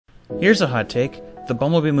Here's a hot take. The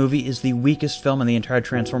Bumblebee movie is the weakest film in the entire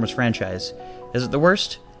Transformers franchise. Is it the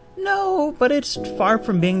worst? No, but it's far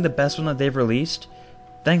from being the best one that they've released.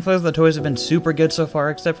 Thankfully, the toys have been super good so far,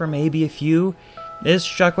 except for maybe a few. Is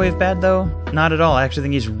Shockwave bad, though? Not at all. I actually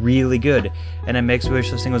think he's really good, and it makes me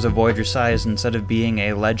wish this thing was a Voyager size instead of being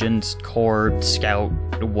a Legends, Core, Scout,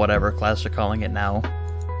 whatever class they're calling it now.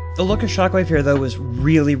 The look of Shockwave here, though, is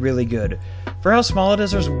really, really good. For how small it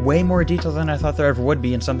is, there's way more detail than I thought there ever would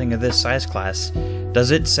be in something of this size class.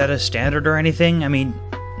 Does it set a standard or anything? I mean,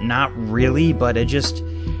 not really, but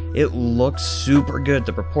it looks super good.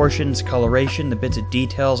 The proportions, coloration, the bits of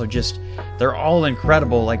details are they're all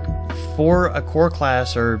incredible. Like, for a core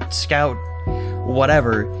class or scout,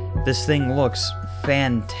 whatever, this thing looks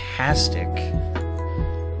fantastic.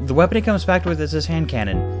 The weapon it comes back with is this hand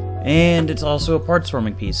cannon, and it's also a parts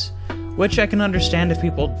forming piece, which I can understand if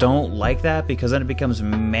people don't like that, because then it becomes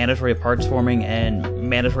mandatory parts forming, and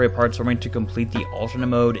mandatory parts forming to complete the alternate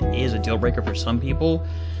mode is a deal breaker for some people.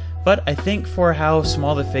 But I think for how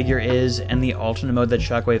small the figure is and the alternate mode that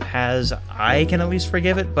Shockwave has, I can at least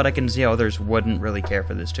forgive it, but I can see how others wouldn't really care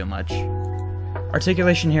for this too much.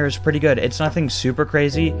 Articulation here is pretty good. It's nothing super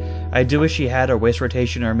crazy. I do wish he had a waist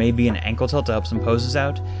rotation or maybe an ankle tilt to help some poses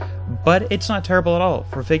out, but it's not terrible at all.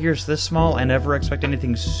 For figures this small, I never expect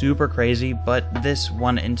anything super crazy, but this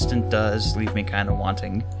one instant does leave me kind of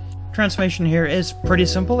wanting. Transformation here is pretty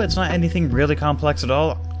simple. It's not anything really complex at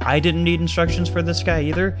all. I didn't need instructions for this guy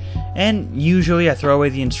either, and usually I throw away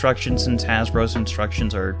the instructions since Hasbro's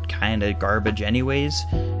instructions are kinda garbage anyways,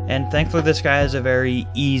 and thankfully this guy has a very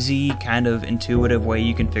easy, kind of intuitive way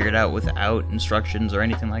you can figure it out without instructions or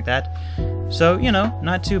anything like that. So, you know,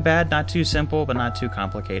 not too bad, not too simple, but not too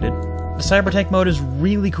complicated. The Cyber Tank mode is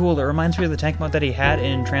really cool. It reminds me of the tank mode that he had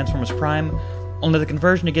in Transformers Prime, only the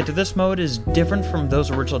conversion to get to this mode is different from those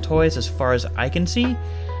original toys as far as I can see.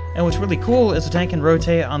 And what's really cool is the tank can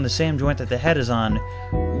rotate on the same joint that the head is on,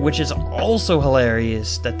 which is also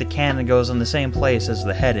hilarious that the cannon goes on the same place as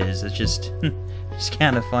the head is. It's just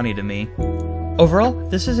kind of funny to me. Overall,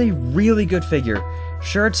 this is a really good figure.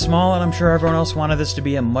 Sure, it's small, and I'm sure everyone else wanted this to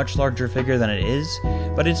be a much larger figure than it is,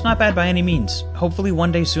 but it's not bad by any means. Hopefully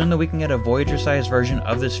one day soon that we can get a Voyager-sized version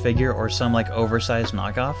of this figure or some, like, oversized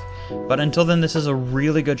knockoff, but until then this is a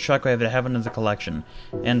really good Shockwave to have in the collection,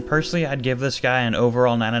 and personally I'd give this guy an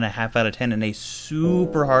overall 9.5 out of 10 and a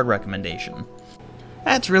super hard recommendation.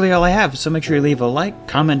 That's really all I have, so make sure you leave a like,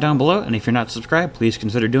 comment down below, and if you're not subscribed, please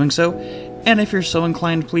consider doing so, and if you're so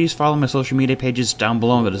inclined, please follow my social media pages down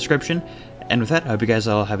below in the description. And with that, I hope you guys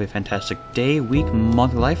all have a fantastic day, week,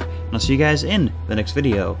 month, life, and I'll see you guys in the next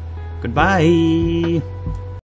video. Goodbye!